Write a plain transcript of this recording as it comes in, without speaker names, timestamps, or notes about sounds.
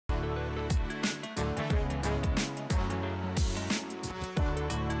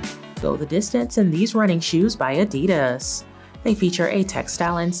Go the distance in these running shoes by Adidas. They feature a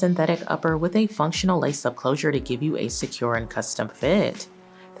textile and synthetic upper with a functional lace-up closure to give you a secure and custom fit.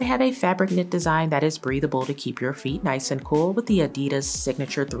 They have a fabric knit design that is breathable to keep your feet nice and cool with the Adidas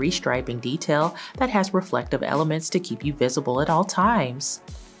signature 3-striping detail that has reflective elements to keep you visible at all times.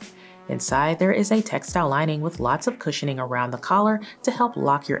 Inside, there is a textile lining with lots of cushioning around the collar to help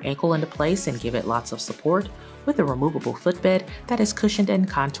lock your ankle into place and give it lots of support, with a removable footbed that is cushioned and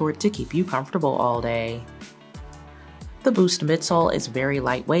contoured to keep you comfortable all day. The Boost midsole is very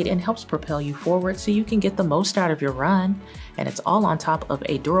lightweight and helps propel you forward so you can get the most out of your run, and it's all on top of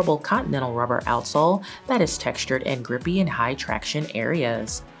a durable Continental rubber outsole that is textured and grippy in high traction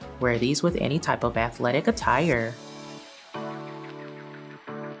areas. Wear these with any type of athletic attire.